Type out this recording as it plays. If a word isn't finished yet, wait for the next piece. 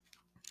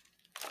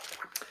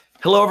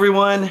Hello,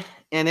 everyone.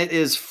 And it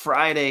is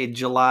Friday,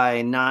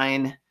 July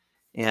 9,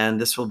 and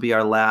this will be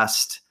our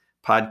last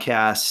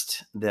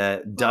podcast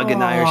that Doug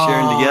and I are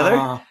sharing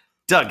together.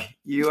 Doug,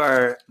 you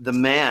are the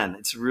man.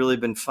 It's really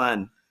been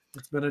fun.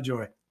 It's been a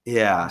joy.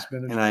 Yeah,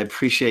 and I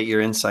appreciate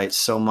your insights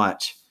so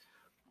much.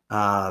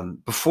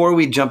 Before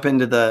we jump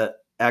into the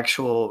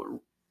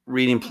actual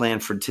reading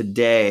plan for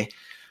today,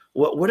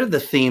 what are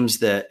the themes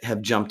that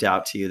have jumped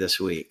out to you this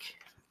week?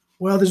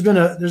 Well, there's been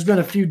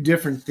a few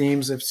different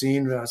themes I've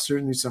seen.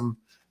 Certainly some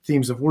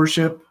themes of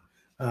worship,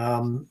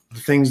 the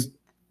things,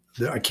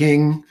 a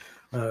king.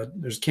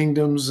 There's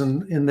kingdoms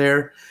in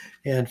there,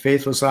 and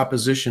faithless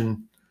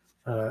opposition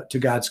to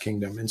God's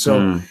kingdom. And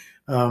so,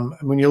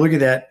 when you look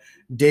at that,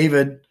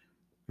 David,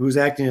 who was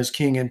acting as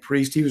king and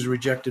priest, he was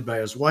rejected by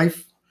his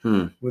wife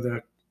with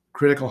a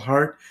critical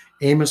heart.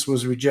 Amos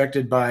was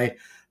rejected by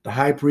the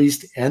high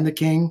priest and the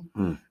king.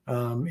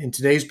 In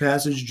today's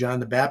passage, John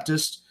the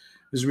Baptist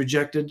was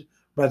rejected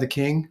by the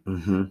king.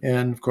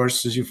 And of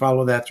course, as you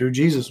follow that through,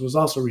 Jesus was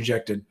also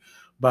rejected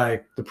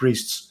by the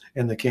priests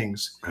and the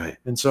kings. Right.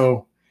 And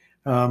so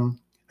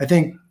I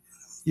think,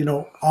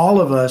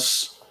 all of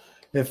us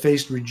have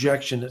faced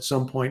rejection at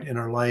some point in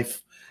our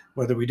life,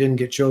 whether we didn't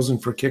get chosen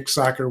for kick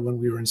soccer when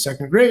we were in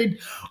second grade,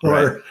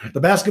 or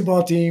the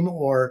basketball team,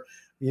 or,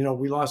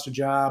 we lost a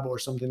job or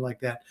something like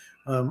that.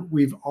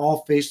 We've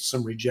all faced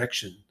some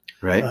rejection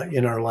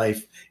in our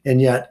life,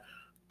 and yet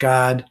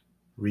God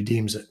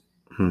redeems it.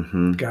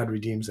 God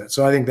redeems that.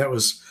 So I think that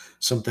was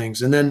some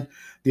things. And then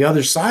the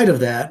other side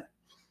of that,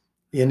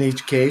 in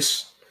each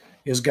case,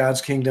 is God's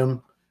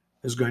kingdom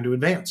is going to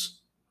advance.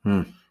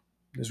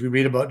 As we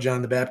read about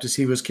John the Baptist,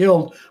 he was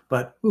killed,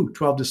 but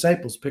 12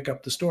 disciples pick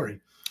up the story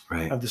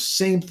of the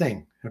same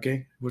thing,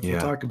 which we'll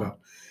talk about.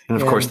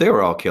 And of course, they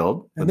were all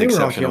killed, with the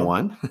exception of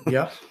one.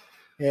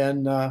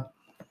 And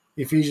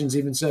Ephesians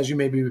even says, you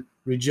may be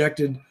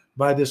rejected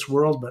by this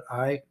world, but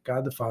I,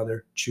 God the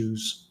Father,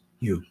 choose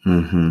you.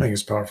 I think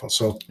it's powerful.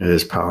 So it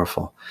is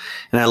powerful.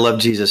 And I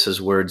love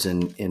Jesus's words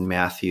in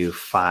Matthew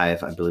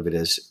 5, I believe it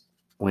is,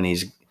 when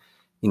he's,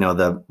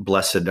 the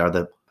blessed are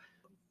the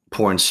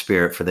poor in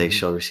spirit, for they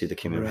shall receive the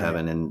kingdom of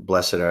heaven, and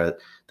blessed are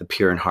the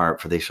pure in heart,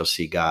 for they shall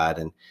see God.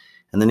 And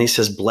then he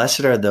says,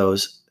 blessed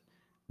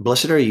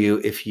are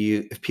you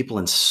if people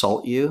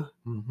insult you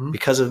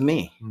because of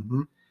me.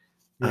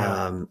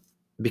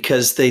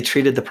 Because they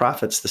treated the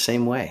prophets the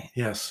same way.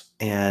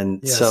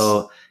 And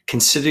so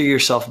consider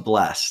yourself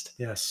blessed.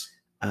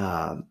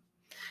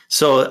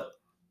 So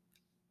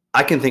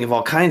I can think of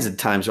all kinds of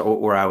times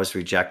where I was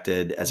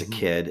rejected as a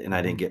kid and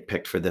I didn't get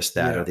picked for this,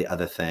 that, or the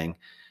other thing,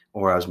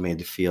 or I was made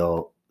to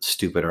feel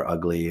stupid or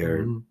ugly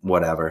or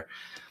whatever.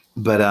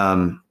 But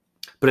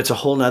it's a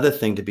whole nother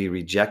thing to be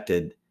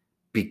rejected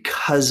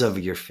because of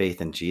your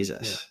faith in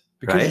Jesus.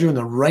 Because you're doing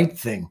the right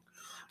thing.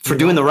 For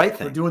doing the right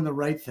thing. For doing the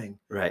right thing.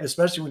 Right.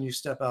 Especially when you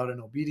step out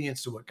in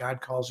obedience to what God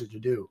calls you to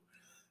do,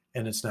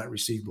 and it's not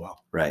received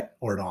well. Right.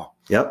 Or at all.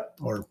 Yep.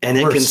 Or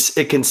and worse.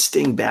 it can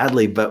sting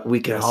badly, but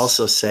we can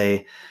also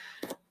say,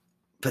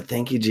 but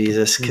thank you,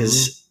 Jesus,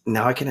 because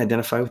now I can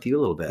identify with you a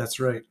little bit. That's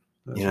right.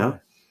 Right.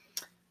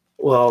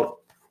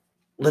 Well,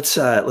 let's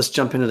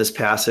jump into this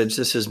passage.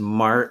 This is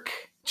Mark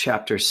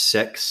chapter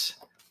 6,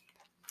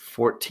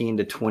 14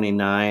 to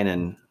 29,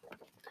 and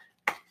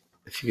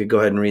if you could go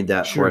ahead and read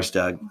that for us,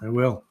 Doug. I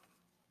will.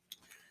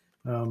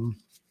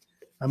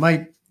 I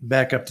might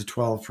back up to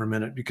 12 for a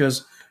minute,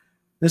 because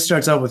this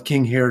starts out with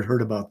King Herod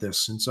heard about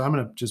this. And so I'm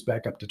going to just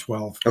back up to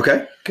 12.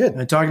 Okay, good.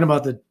 And talking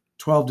about the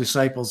 12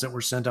 disciples that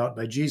were sent out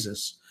by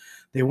Jesus.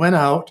 They went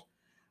out,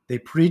 they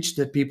preached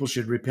that people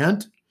should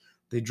repent.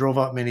 They drove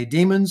out many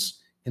demons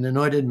and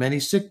anointed many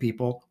sick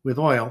people with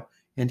oil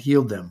and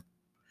healed them.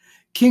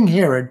 King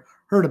Herod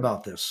heard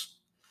about this,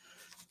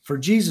 for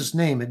Jesus'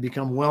 name had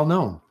become well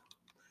known.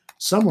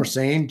 Some were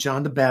saying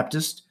John the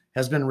Baptist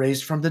has been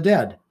raised from the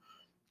dead.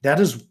 That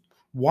is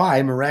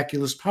why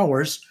miraculous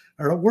powers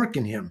are at work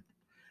in him.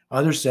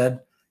 Others said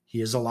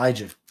he is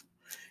Elijah.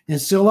 And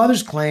still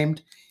others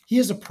claimed he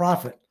is a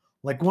prophet,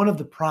 like one of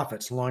the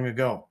prophets long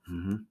ago.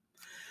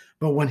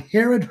 But when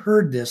Herod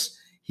heard this,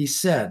 he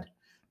said,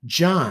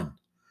 John,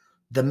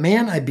 the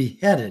man I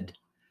beheaded,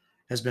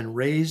 has been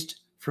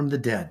raised from the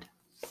dead.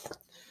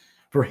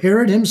 For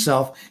Herod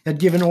himself had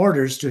given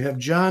orders to have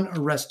John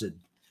arrested,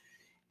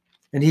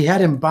 and he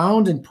had him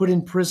bound and put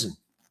in prison.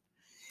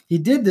 He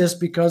did this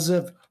because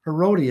of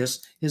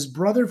Herodias, his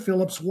brother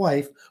Philip's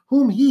wife,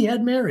 whom he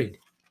had married.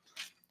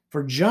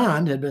 For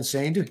John had been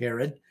saying to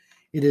Herod,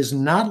 it is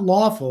not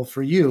lawful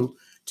for you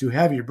to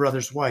have your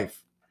brother's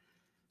wife.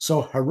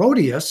 So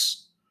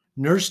Herodias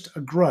nursed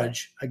a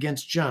grudge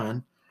against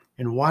John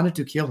and wanted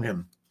to kill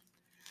him.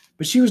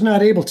 But she was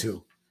not able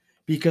to,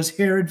 because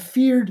Herod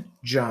feared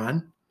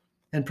John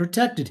and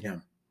protected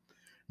him,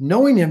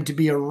 knowing him to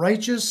be a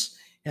righteous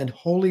and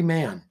holy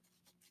man.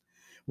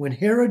 When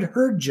Herod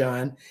heard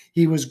John,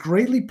 he was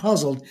greatly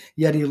puzzled,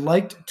 yet he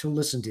liked to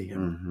listen to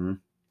him.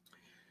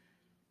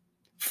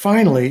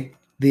 Finally,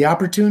 the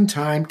opportune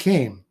time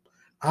came.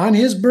 On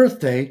his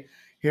birthday,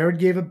 Herod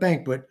gave a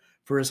banquet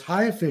for his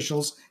high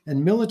officials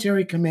and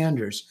military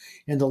commanders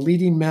and the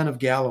leading men of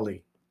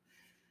Galilee.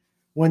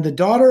 When the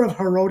daughter of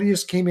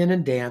Herodias came in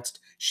and danced,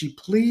 she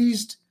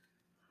pleased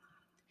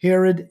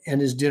Herod and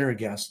his dinner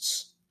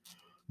guests.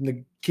 And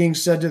the king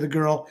said to the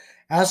girl,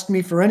 "Ask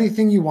me for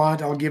anything you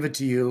want, I'll give it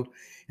to you."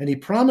 And he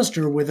promised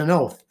her with an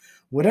oath,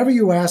 "Whatever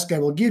you ask, I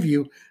will give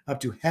you, up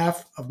to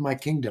half of my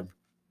kingdom."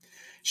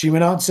 She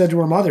went out and said to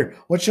her mother,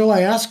 "What shall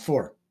I ask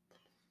for?"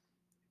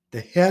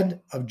 "The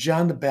head of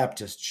John the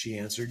Baptist," she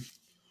answered.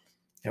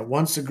 At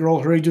once the girl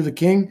hurried to the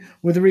king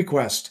with a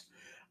request.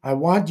 "I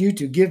want you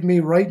to give me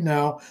right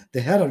now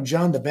the head of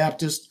John the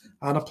Baptist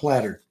on a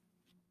platter."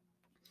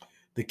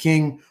 The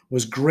king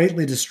was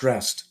greatly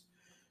distressed,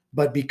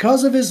 but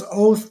because of his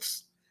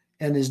oaths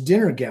and his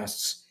dinner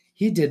guests,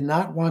 he did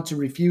not want to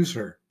refuse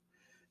her.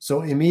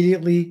 So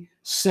immediately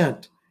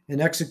sent an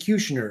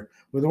executioner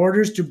with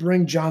orders to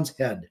bring John's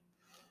head.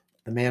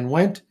 The man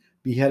went,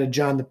 beheaded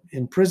John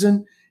in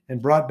prison,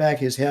 and brought back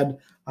his head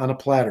on a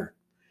platter.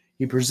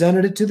 He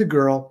presented it to the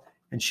girl,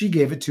 and she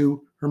gave it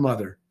to her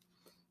mother.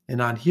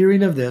 And on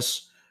hearing of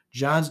this,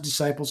 John's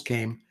disciples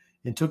came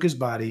and took his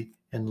body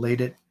and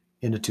laid it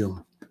in a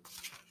tomb.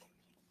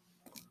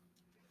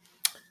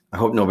 I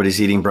hope nobody's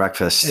eating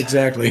breakfast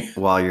Exactly.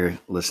 while you're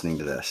listening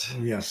to this.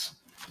 Yes.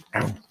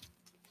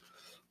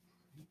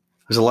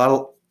 There's a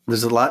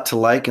lot to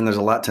like, and there's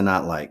a lot to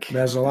not like.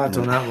 There's a lot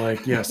to not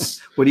like,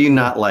 yes. What do you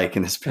not like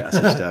in this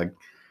passage, Doug?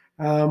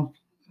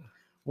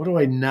 What do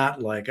I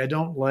not like? I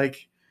don't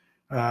like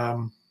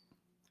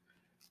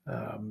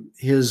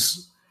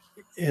his,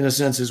 in a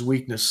sense, his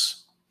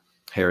weakness.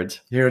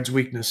 Herod's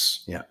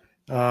weakness. Yeah.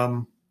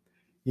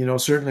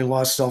 Certainly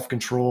lost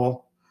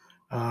self-control.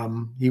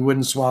 He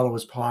wouldn't swallow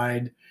his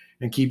pride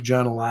and keep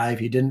John alive.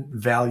 He didn't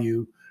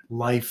value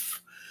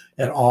life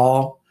at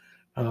all.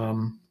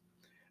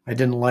 I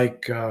didn't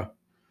like,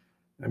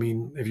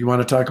 if you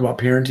want to talk about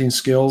parenting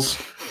skills,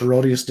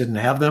 Herodias didn't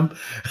have them,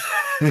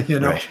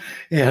 Right.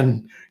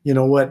 and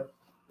what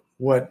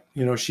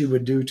she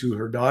would do to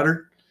her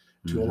daughter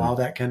to allow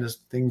that kind of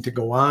thing to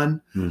go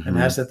on. Mm-hmm. And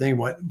that's the thing,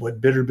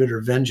 what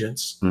bitter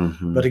vengeance.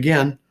 Mm-hmm. But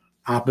again,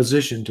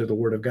 opposition to the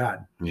word of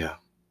God. Yeah.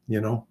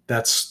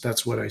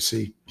 That's what I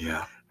see.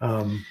 Yeah.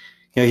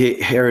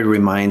 Herod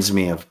reminds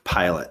me of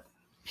Pilate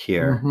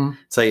here. Mm-hmm.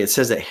 So it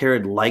says that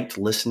Herod liked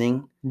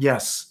listening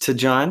Yes. to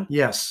John.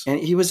 Yes. And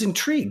he was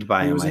intrigued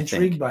by him, He was I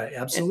intrigued think. by it.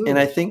 Absolutely. And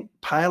I think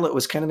Pilate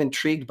was kind of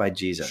intrigued by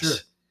Jesus. Sure.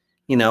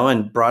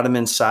 And brought him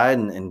inside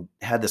and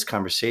had this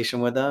conversation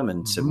with him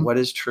and said, Mhm. "What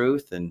is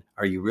truth? And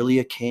are you really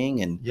a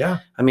king?" And Yeah.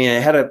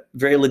 it had a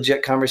very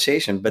legit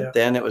conversation, but Yeah.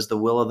 then it was the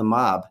will of the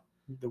mob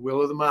The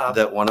will of the mob.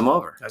 that won him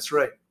over. That's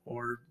right.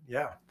 Or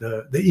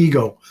the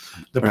ego,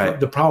 Right.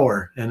 the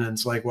power. And then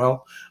it's like,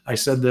 well, I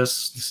said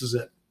this is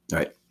it.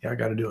 Right. Yeah, I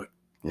got to do it.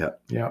 Yeah.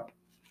 Yeah.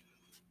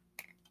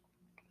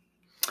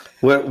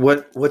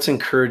 What's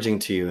encouraging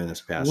to you in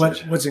this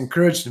passage? What's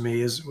encouraged to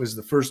me was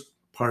the first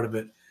part of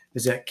it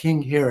is that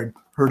King Herod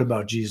heard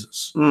about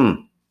Jesus.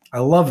 Mm. I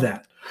love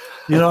that.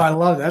 I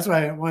love that. That's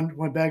why I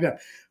went back up.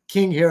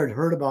 King Herod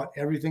heard about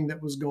everything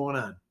that was going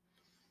on,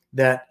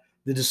 that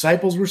the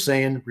disciples were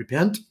saying,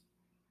 repent.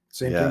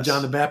 Same thing Yes.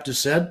 John the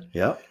Baptist said.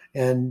 Yep.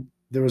 And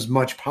there was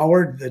much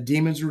power. The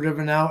demons were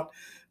driven out.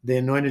 They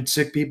anointed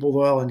sick people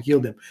with oil and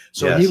healed them.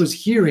 So Yes. he was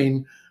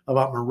hearing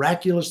about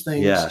miraculous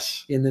things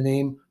Yes. in the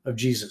name of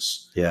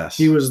Jesus. Yes.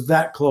 He was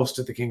that close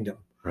to the kingdom.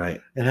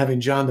 Right. And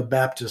having John the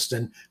Baptist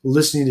and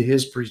listening to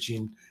his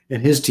preaching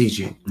and his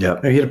teaching.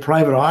 Yep. And he had a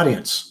private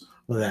audience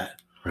with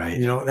that. Right.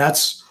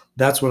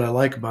 That's what I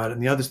like about it.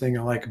 And the other thing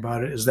I like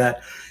about it is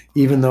that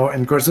even though,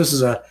 and of course, this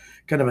is a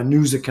kind of a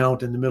news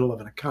account in the middle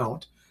of an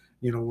account,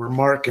 where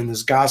Mark in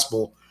this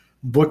gospel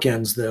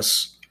bookends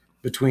this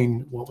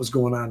between what was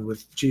going on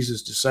with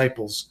Jesus'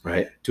 disciples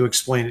Right. to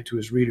explain it to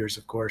his readers,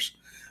 of course.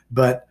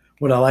 But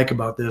what I like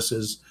about this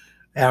is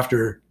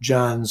after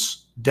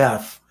John's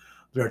death,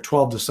 there are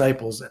 12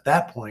 disciples at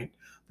that point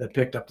that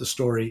picked up the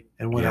story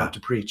and went Yeah. out to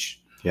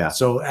preach. Yeah.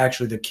 So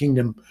actually the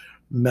kingdom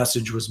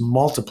message was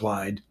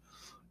multiplied,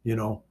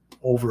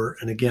 over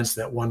and against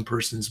that one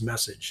person's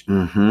message.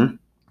 Mm-hmm.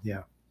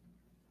 Yeah.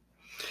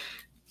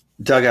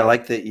 Doug, I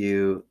like that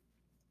you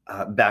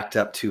backed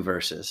up 2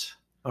 verses.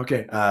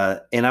 Okay.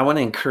 And I want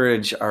to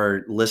encourage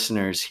our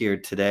listeners here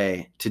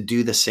today to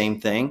do the same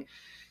thing.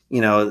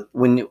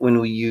 When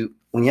you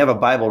have a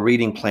Bible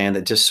reading plan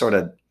that just sort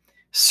of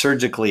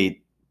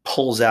surgically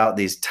pulls out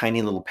these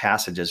tiny little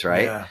passages,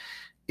 right? Yeah.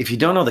 If you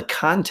don't know the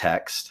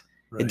context,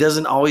 Right. it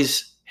doesn't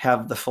always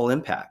have the full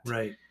impact.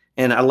 Right.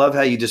 And I love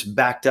how you just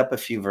backed up a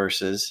few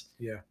verses,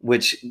 Yeah.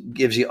 which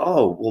gives you,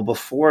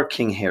 before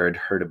King Herod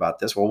heard about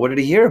this, what did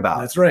he hear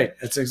about? That's right.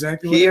 That's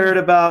exactly what He it heard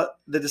is. about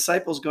the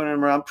disciples going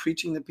around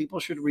preaching that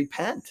people should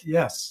repent.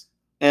 Yes.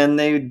 And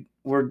they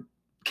were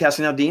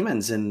casting out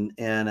demons and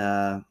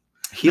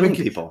healing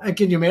people. And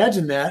can you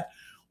imagine that?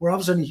 Where all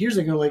of a sudden he hears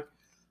it go like,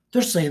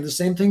 they're saying the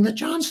same thing that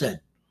John said.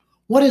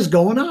 What is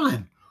going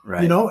on?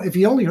 Right. If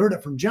he only heard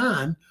it from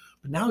John,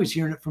 but now he's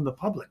hearing it from the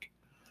public.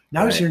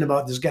 Now he's Right. hearing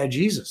about this guy,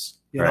 Jesus,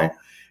 Right.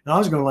 And I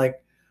was going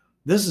like,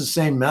 this is the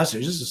same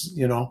message. This is,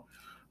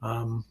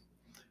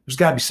 There's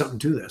got to be something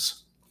to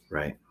this.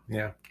 Right.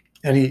 Yeah.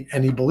 And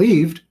he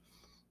believed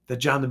that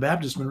John the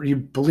Baptist, he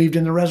believed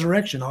in the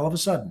resurrection all of a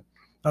sudden.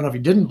 I don't know if he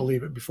didn't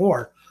believe it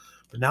before,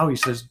 but now he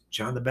says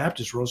John the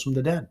Baptist rose from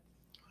the dead.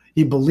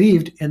 He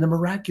believed in the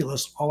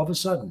miraculous all of a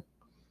sudden.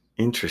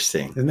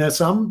 Interesting. Isn't that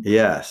something?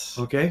 Yes.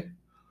 Okay.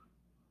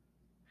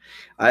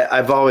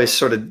 I've always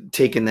sort of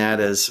taken that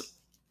as,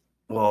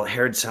 well,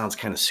 Herod sounds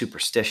kind of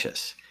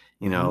superstitious,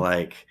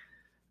 like,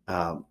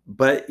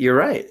 but you're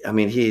right. I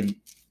mean,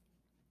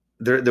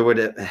 there would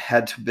have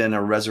had to have been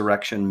a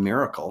resurrection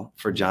miracle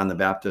for John the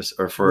Baptist,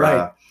 or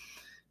for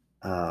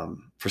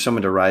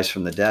someone to rise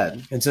from the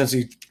dead. And since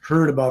he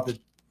heard about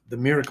the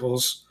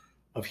miracles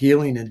of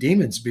healing and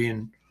demons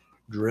being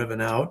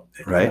driven out,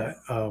 right?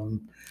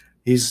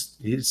 It's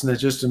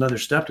just another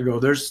step to go.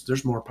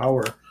 There's more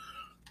power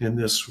in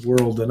this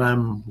world than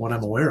what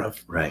I'm aware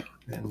of, right,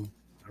 and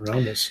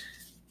around us.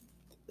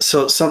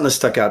 So something that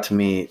stuck out to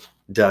me,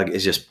 Doug,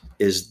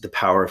 is the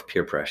power of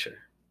peer pressure.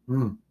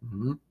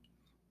 Mm-hmm.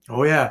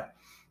 Oh yeah,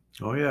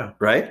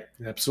 right,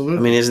 absolutely.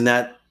 I mean, isn't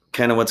that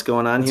kind of what's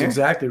going on here? That's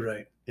exactly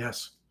right.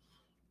 Yes.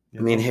 I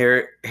mean,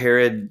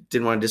 Herod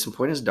didn't want to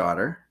disappoint his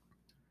daughter,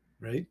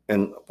 right,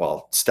 and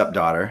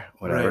stepdaughter,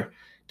 whatever. Right.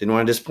 Didn't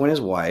want to disappoint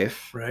his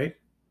wife, right.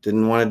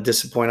 Didn't want to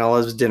disappoint all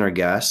of his dinner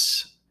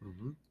guests.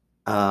 Mm-hmm.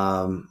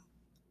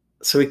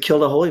 So he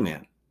killed a holy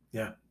man.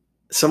 Yeah.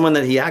 Someone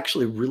that he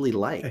actually really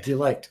liked. He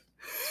liked.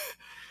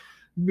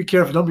 Be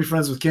careful. Don't be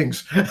friends with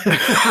kings.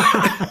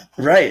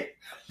 Right.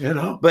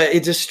 But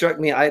it just struck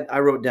me. I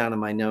wrote down in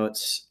my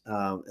notes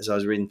as I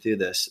was reading through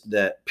this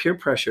that peer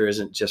pressure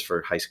isn't just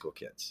for high school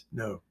kids.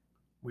 No.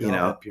 We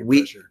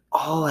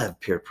all have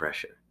peer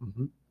pressure.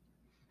 Mm-hmm.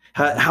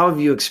 How have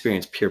you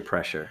experienced peer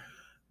pressure?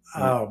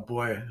 Oh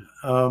boy.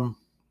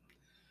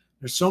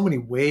 There's so many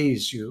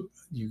ways you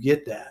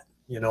get that,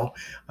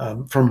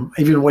 from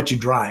even what you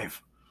drive,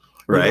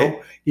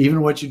 right?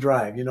 Even what you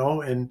drive,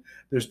 and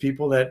there's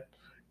people that,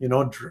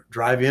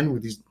 drive in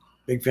with these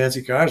big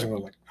fancy cars and we're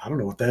like, I don't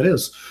know what that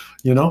is,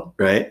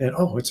 right? And,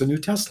 oh, it's a new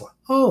Tesla.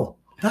 Oh,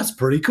 that's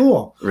pretty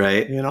cool.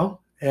 Right.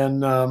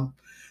 And,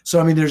 so,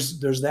 I mean, there's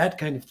that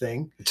kind of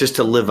thing. Just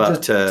to live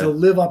up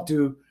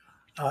to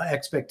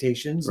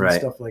expectations and right.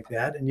 stuff like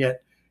that. And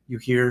yet you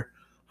hear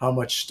how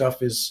much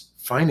stuff is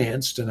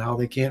financed and how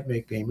they can't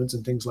make payments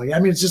and things like that. I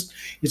mean,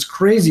 it's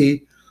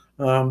crazy.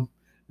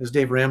 As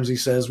Dave Ramsey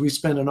says, we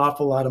spend an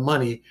awful lot of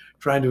money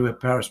trying to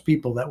empower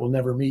people that will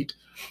never meet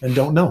and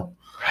don't know.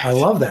 Right. I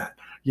love that,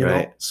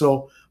 know?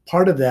 So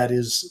part of that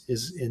is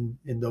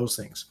in those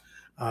things.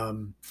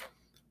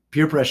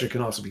 Peer pressure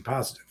can also be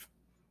positive,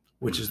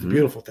 which is the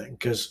beautiful thing,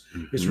 because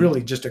it's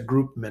really just a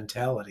group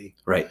mentality.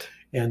 Right.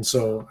 And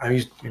so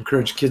I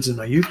encourage kids in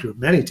my youth group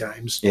many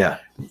times. Yeah.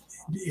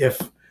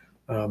 If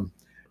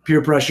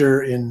peer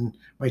pressure in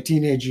my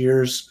teenage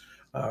years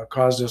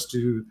caused us to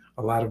do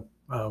a lot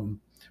of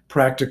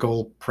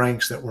practical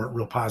pranks that weren't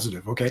real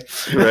positive. Okay.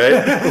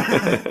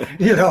 Right.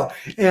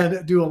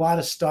 And do a lot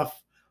of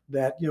stuff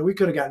that, we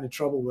could have gotten in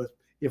trouble with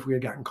if we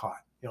had gotten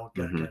caught, that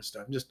kind of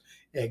stuff, just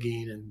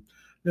egging and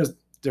just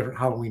different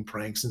Halloween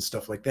pranks and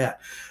stuff like that.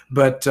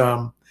 But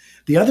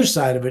the other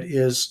side of it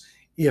is,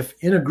 if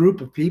in a group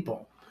of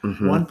people,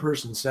 one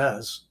person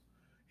says,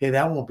 hey,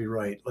 that won't be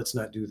right, let's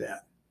not do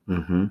that.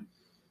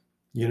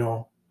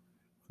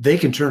 They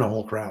can turn a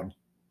whole crowd.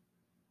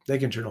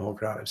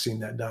 I've seen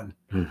that done.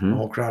 A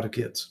whole crowd of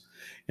kids.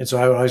 And so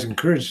I always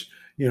encourage,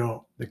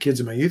 the kids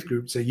in my youth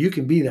group, say, you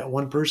can be that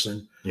one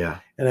person. Yeah.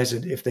 And I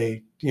said, if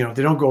they, they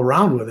don't go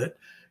around with it,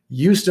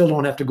 you still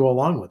don't have to go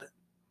along with it.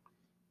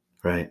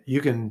 Right. You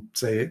can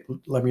say,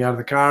 let me out of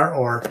the car,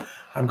 or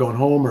I'm going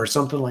home, or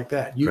something like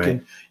that. You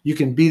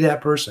can be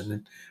that person.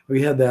 And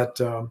we had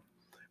that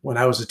when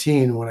I was a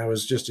teen, when I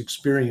was just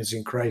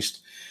experiencing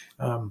Christ.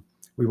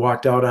 We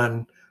walked out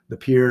on the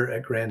pier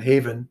at Grand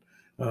Haven,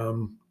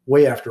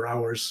 way after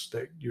hours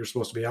that you're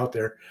supposed to be out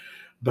there.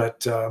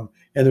 But, and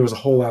there was a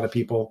whole lot of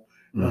people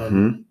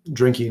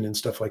drinking and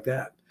stuff like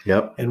that.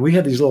 Yep. And we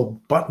had these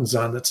little buttons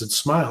on that said,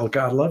 smile,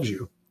 God loves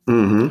you.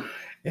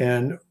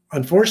 And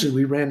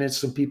unfortunately, we ran into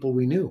some people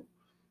we knew.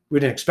 We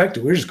didn't expect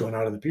it. We were just going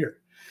out of the pier.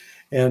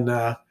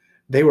 And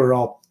they were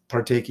all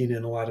partaking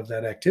in a lot of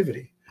that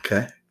activity.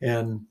 Okay.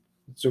 And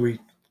so we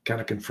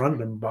kind of confronted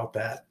them about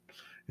that.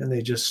 And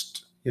they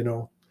just,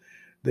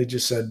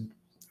 said,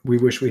 we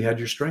wish we had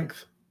your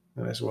strength.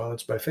 And I said, well,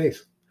 it's by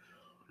faith.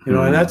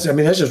 And that's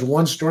just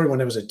one story when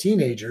I was a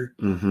teenager,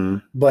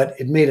 but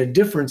it made a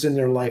difference in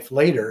their life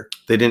later.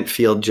 They didn't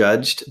feel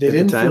judged. They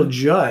didn't feel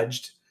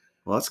judged.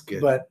 Well, that's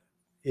good. But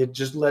it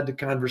just led to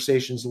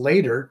conversations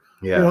later.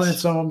 Yes. And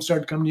some of them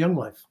started coming to Young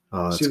Life.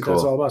 Oh, that's see what cool.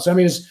 that's all about. So,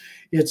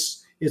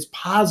 it's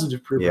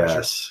positive peer pressure.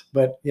 Yes.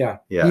 But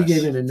he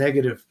gave in a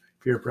negative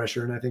peer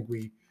pressure. And I think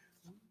we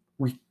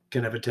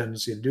can have a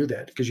tendency to do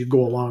that because you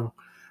go along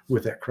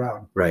with that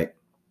crowd. Right.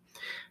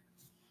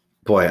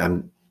 Boy,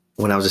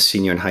 when I was a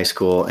senior in high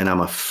school, and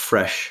I'm a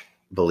fresh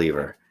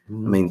believer. I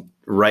mean,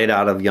 right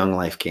out of Young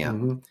Life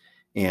Camp.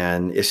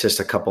 And it's just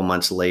a couple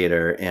months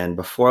later. And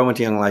before I went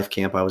to Young Life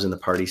Camp, I was in the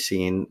party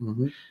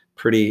scene,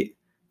 pretty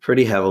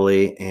pretty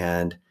heavily.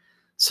 And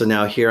so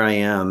now here I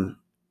am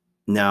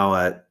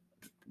now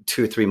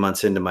 2 or 3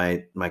 months into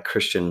my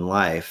Christian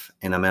life,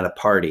 and I'm at a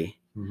party.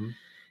 Mhm.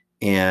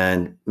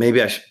 And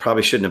maybe I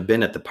probably shouldn't have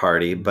been at the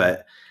party,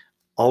 but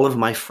all of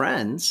my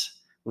friends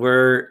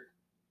were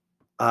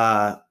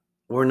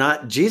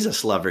not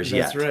Jesus lovers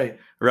yet. That's right.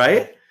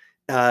 Right.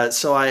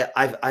 So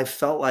I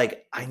felt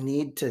like I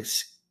need to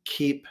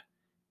keep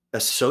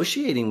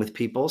associating with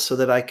people so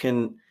that I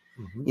can,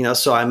 Mhm.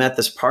 so I'm at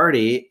this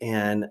party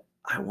and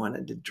I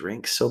wanted to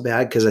drink so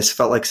bad because I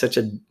felt like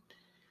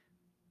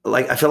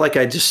I felt like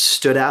I just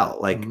stood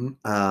out.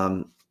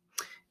 Mhm.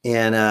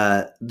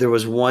 And there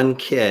was one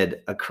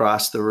kid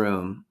across the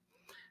room,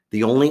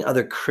 the only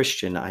other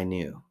Christian I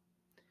knew,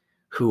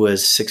 who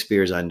was 6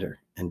 beers under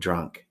and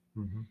drunk.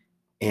 Mhm.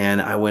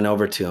 And I went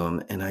over to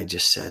him and I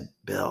just said,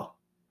 "Bill,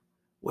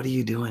 what are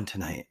you doing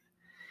tonight?"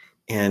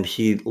 And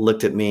he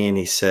looked at me and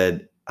he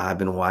said, "I've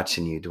been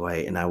watching you,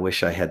 Dwight, and I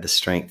wish I had the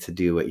strength to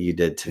do what you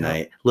did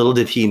tonight." Little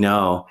did he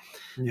know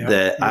Yeah.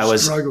 that You're I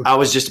was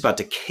struggling. just about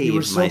to You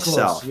were cave so close.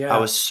 myself. Yeah. I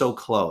was so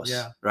close.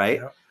 Yeah. Right.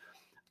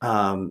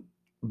 Yeah.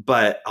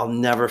 But I'll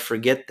never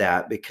forget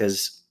that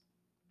because,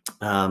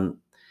 and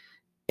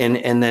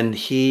then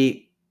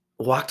he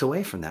walked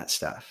away from that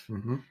stuff.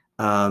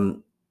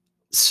 Mhm.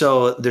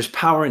 So there's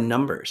power in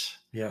numbers.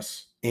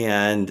 Yes.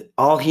 And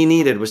all he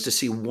needed was to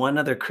see one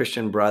other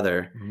Christian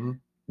brother Mhm.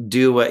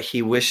 do what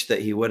he wished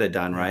that he would have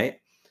done. Yeah. Right.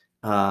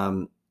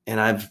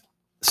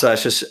 So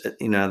that's just,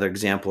 another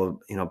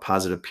example of,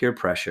 positive peer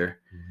pressure.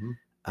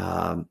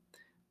 Mhm.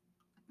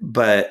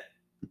 But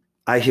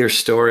I hear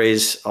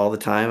stories all the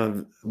time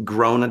of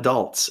grown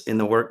adults in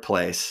the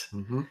workplace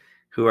Mhm.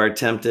 who are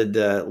tempted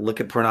to look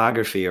at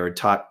pornography or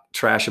talk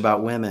trash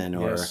about women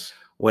or Yes.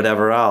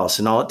 whatever else.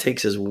 And all it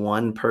takes is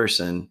one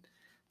person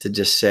to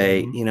just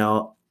say,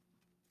 Mhm.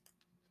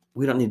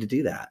 we don't need to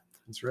do that.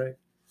 That's right.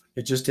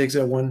 It just takes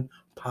that one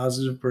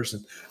positive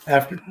person.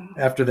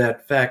 After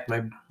that fact,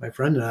 my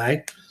friend and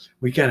I,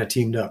 we kind of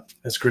teamed up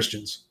as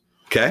Christians,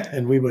 Okay.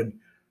 and we would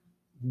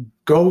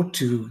go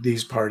to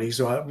these parties.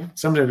 So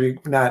sometimes we,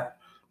 not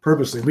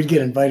purposely, we'd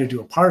get invited to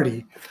a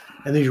party,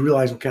 and then you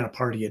realize what kind of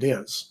party it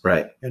is.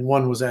 Right. And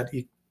one was that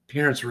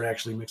parents were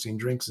actually mixing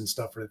drinks and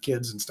stuff for the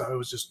kids and stuff. It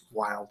was just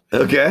wild.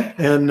 Okay.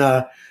 And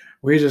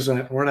we just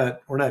went, we're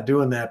not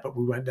doing that. But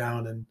we went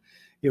down, and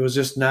it was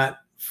just not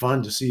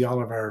fun to see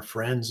all of our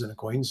friends and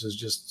acquaintances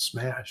just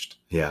smashed.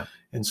 Yeah.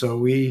 And so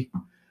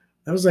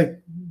that was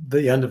like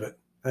the end of it.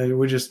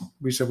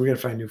 We said we got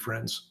to find new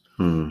friends.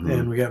 Mm-hmm.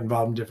 And we got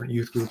involved in different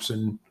youth groups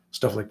and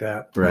stuff like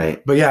that.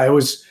 Right. But yeah, it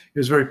was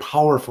very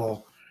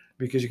powerful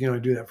because you can only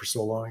do that for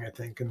so long, I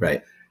think. And,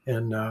 right.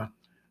 And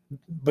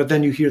but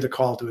then you hear the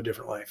call to a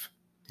different life.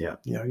 Yeah.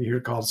 You hear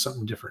the call to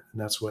something different,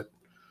 and that's what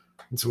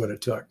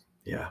it took.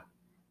 Yeah.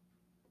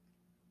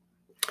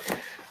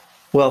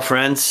 Well,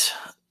 friends,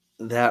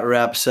 that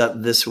wraps up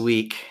this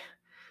week.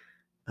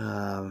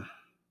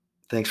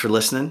 Thanks for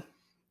listening.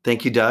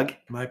 Thank you, Doug.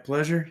 My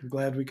pleasure. I'm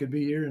glad we could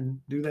be here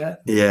and do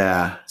that.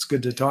 Yeah. It's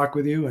good to talk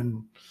with you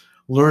and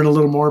learn a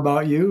little more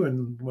about you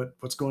and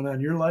what's going on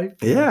in your life.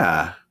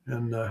 Yeah.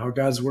 And how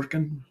God's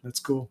working. That's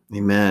cool.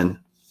 Amen.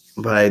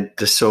 But I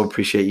just so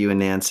appreciate you and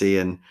Nancy,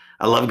 and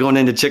I love going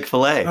into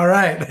Chick-fil-A. All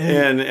right.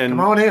 And come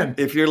on in.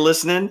 If you're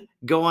listening,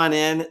 go on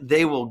in.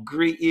 They will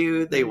greet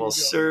you. They will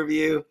serve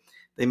you.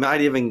 They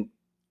might even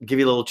give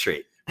you a little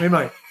treat. They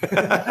might.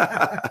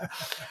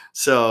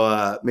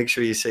 So make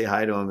sure you say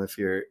hi to them if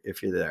you're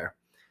there.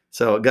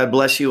 So God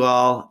bless you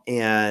all,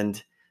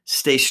 and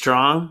stay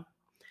strong,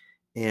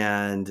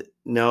 and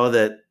know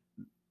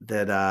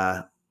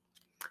that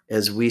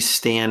as we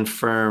stand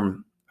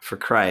firm for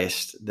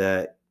Christ,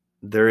 that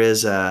there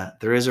is a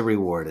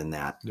reward in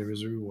that. There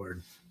is a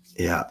reward.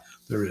 Yeah,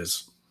 there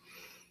is.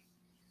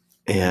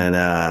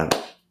 And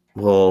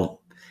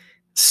we'll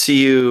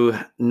see you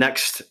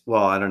next.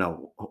 Well, I don't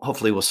know.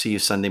 Hopefully, we'll see you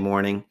Sunday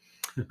morning.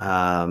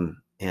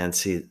 And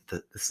see,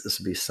 this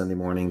will be Sunday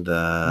morning,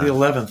 the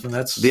 11th, and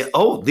that's the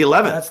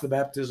 11th. That's the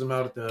baptism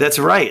out at the. That's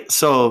right.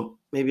 So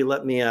maybe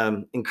let me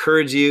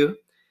encourage you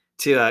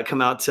to come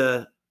out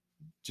to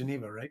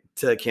Geneva, right?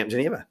 To Camp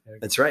Geneva.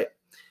 That's right.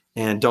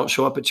 And don't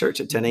show up at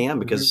church at 10 a.m.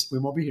 because we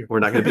won't be here. We're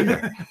not going to be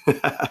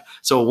there.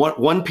 So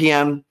 1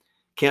 p.m.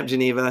 Camp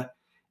Geneva,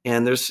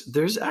 and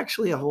there's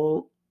actually a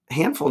whole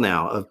handful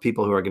now of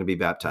people who are going to be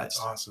baptized. That's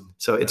awesome.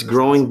 So it's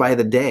growing by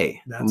the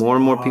day. More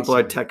and more awesome. People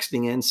are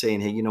texting in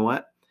saying, "Hey, you know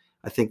what?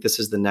 I think this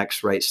is the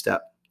next right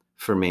step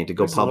for me to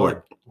go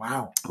public."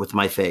 Wow. With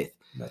my faith.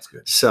 That's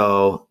good.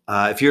 So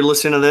if you're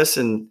listening to this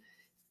and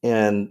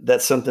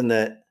that's something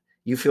that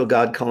you feel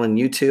God calling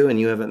you to, and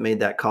you haven't made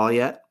that call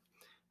yet,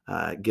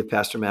 give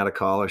Pastor Matt a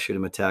call or shoot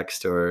him a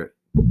text, or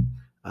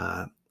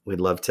we'd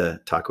love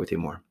to talk with you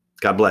more.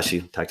 God bless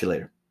you. Talk to you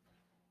later.